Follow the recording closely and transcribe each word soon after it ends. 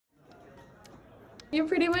You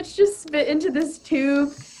pretty much just spit into this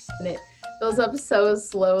tube and it fills up so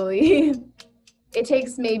slowly. It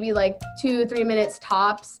takes maybe like 2-3 minutes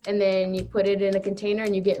tops, and then you put it in a container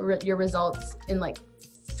and you get your results in like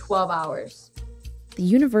 12 hours. The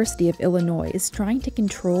University of Illinois is trying to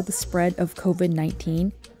control the spread of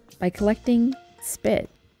COVID-19 by collecting spit.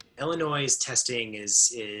 Illinois' testing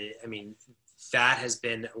that has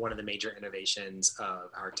been one of the major innovations of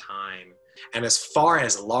our time. And as far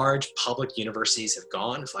as large public universities have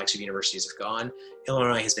gone, flagship universities have gone,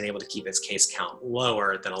 Illinois has been able to keep its case count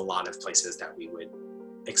lower than a lot of places that we would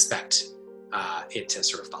expect it to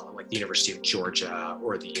sort of follow, like the University of Georgia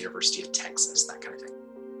or the University of Texas, that kind of thing.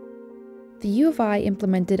 The U of I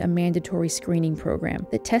implemented a mandatory screening program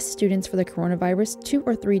that tests students for the coronavirus 2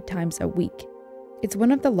 or 3 times a week. It's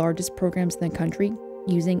one of the largest programs in the country,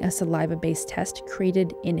 using a saliva-based test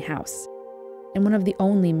created in-house, and one of the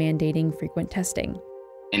only mandating frequent testing.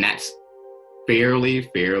 And that's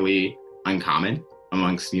fairly uncommon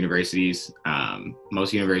amongst universities.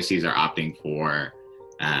 Most universities are opting for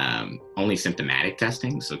only symptomatic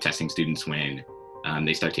testing, so testing students when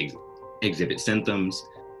they start to exhibit symptoms.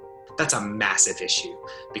 That's a massive issue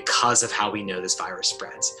because of how we know this virus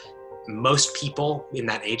spreads. Most people in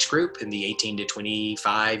that age group, in the 18 to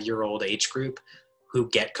 25-year-old age group, who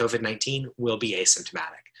get COVID-19 will be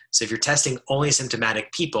asymptomatic. So if you're testing only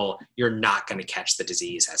symptomatic people, you're not going to catch the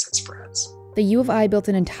disease as it spreads. The U of I built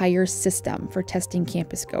an entire system for testing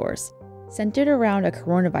campus goers, centered around a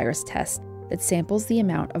coronavirus test that samples the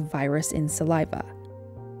amount of virus in saliva.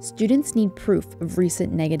 Students need proof of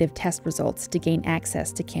recent negative test results to gain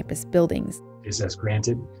access to campus buildings. Is as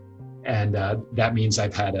granted, and that means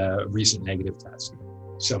I've had a recent negative test.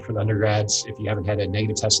 So for the undergrads, if you haven't had a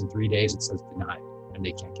negative test in 3 days, it says denied, and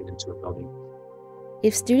they can't get into a building.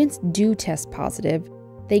 If students do test positive,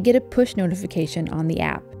 they get a push notification on the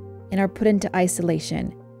app and are put into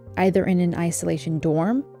isolation, either in an isolation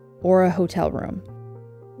dorm or a hotel room.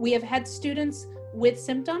 We have had students with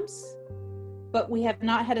symptoms, but we have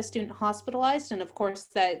not had a student hospitalized, and of course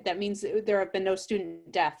that means there have been no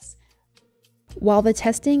student deaths. While the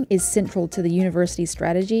testing is central to the university's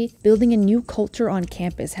strategy, building a new culture on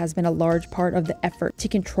campus has been a large part of the effort to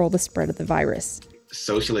control the spread of the virus.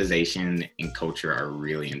 Socialization and culture are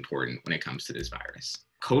really important when it comes to this virus.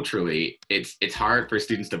 Culturally, it's hard for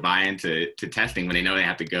students to buy into testing when they know they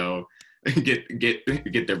have to go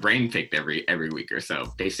get their brain picked every week or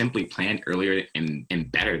so. They simply planned earlier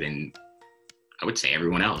and better than, I would say,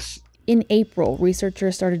 everyone else. In April,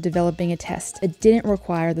 researchers started developing a test that didn't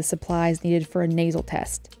require the supplies needed for a nasal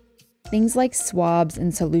test. Things like swabs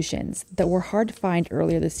and solutions that were hard to find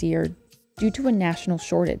earlier this year due to a national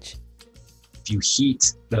shortage. If you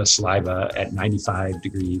heat the saliva at 95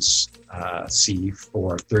 degrees C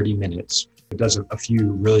for 30 minutes, it does a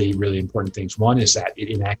few really, really important things. One is that it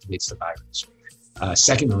inactivates the virus.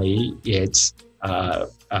 Secondly, it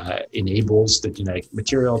enables the genetic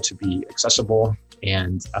material to be accessible.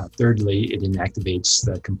 And thirdly, it inactivates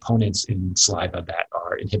the components in saliva that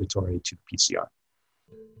are inhibitory to PCR.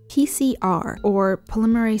 PCR, or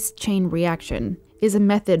polymerase chain reaction, is a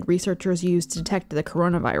method researchers use to detect the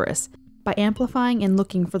coronavirus by amplifying and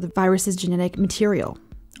looking for the virus's genetic material,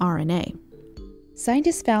 RNA.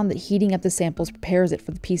 Scientists found that heating up the samples prepares it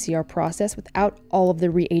for the PCR process without all of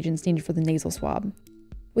the reagents needed for the nasal swab.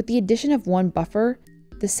 With the addition of one buffer,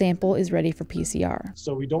 the sample is ready for PCR.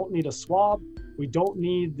 So we don't need a swab, we don't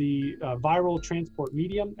need the viral transport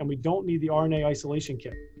medium, and we don't need the RNA isolation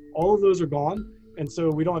kit. All of those are gone, and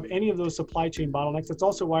so we don't have any of those supply chain bottlenecks. That's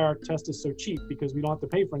also why our test is so cheap, because we don't have to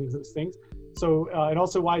pay for any of those things. So, and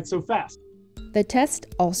also why it's so fast. The test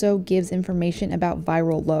also gives information about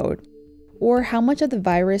viral load, or how much of the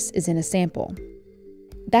virus is in a sample.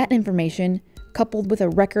 That information, coupled with a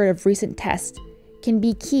record of recent tests, can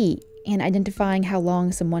be key in identifying how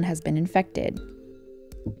long someone has been infected.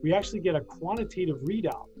 We actually get a quantitative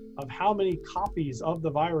readout of how many copies of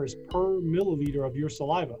the virus per milliliter of your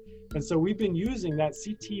saliva. And so we've been using that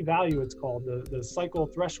CT value, it's called, the cycle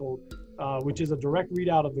threshold, which is a direct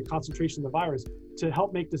readout of the concentration of the virus, to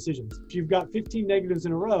help make decisions. If you've got 15 negatives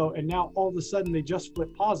in a row and now all of a sudden they just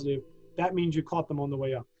flip positive, that means you caught them on the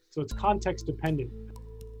way up. So it's context dependent.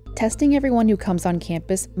 Testing everyone who comes on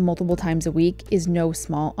campus multiple times a week is no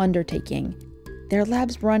small undertaking. Their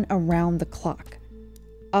labs run around the clock,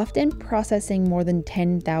 often processing more than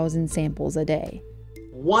 10,000 samples a day.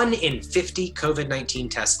 1 in 50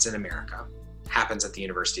 COVID-19 tests in America happens at the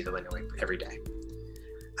University of Illinois every day.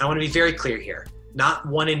 I want to be very clear here. Not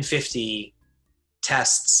 1 in 50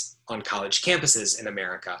 tests on college campuses in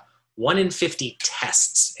America. 1 in 50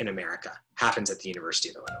 tests in America happens at the University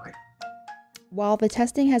of Illinois. While the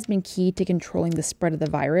testing has been key to controlling the spread of the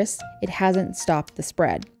virus, it hasn't stopped the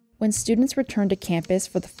spread. When students returned to campus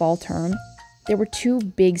for the fall term, there were two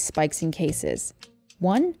big spikes in cases.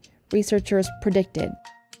 One, researchers predicted.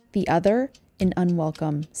 The other, an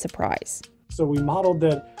unwelcome surprise. So we modeled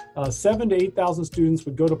that 7,000 to 8,000 students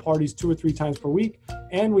would go to parties 2 or 3 times per week,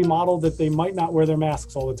 and we modeled that they might not wear their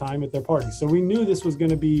masks all the time at their parties. So we knew this was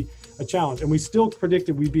going to be a challenge, and we still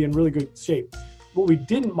predicted we'd be in really good shape. What we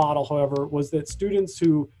didn't model, however, was that students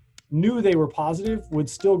who knew they were positive would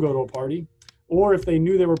still go to a party, or if they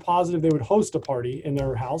knew they were positive, they would host a party in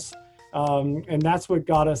their house. And that's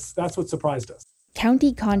what surprised us.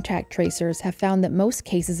 County contact tracers have found that most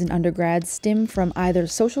cases in undergrads stem from either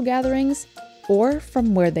social gatherings or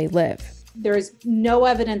from where they live. There is no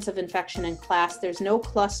evidence of infection in class. There's no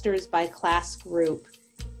clusters by class group.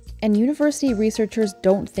 And university researchers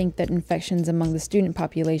don't think that infections among the student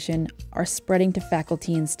population are spreading to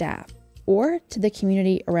faculty and staff, or to the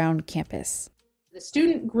community around campus. The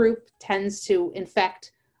student group tends to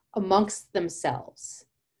infect amongst themselves.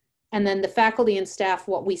 And then the faculty and staff,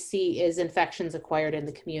 what we see is infections acquired in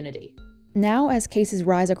the community. Now, as cases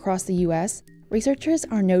rise across the U.S., researchers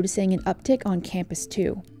are noticing an uptick on campus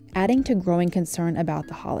too, adding to growing concern about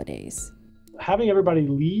the holidays. Having everybody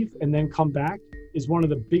leave and then come back is one of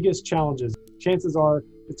the biggest challenges. Chances are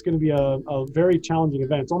it's going to be a very challenging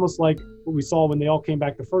event. It's almost like what we saw when they all came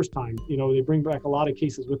back the first time. You know, they bring back a lot of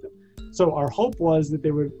cases with them. So our hope was that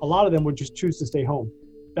a lot of them would just choose to stay home.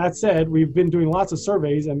 That said, we've been doing lots of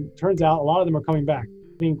surveys, and it turns out a lot of them are coming back.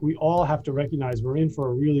 I think we all have to recognize we're in for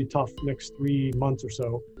a really tough next 3 months or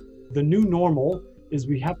so. The new normal is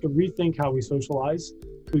we have to rethink how we socialize.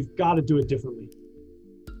 We've got to do it differently.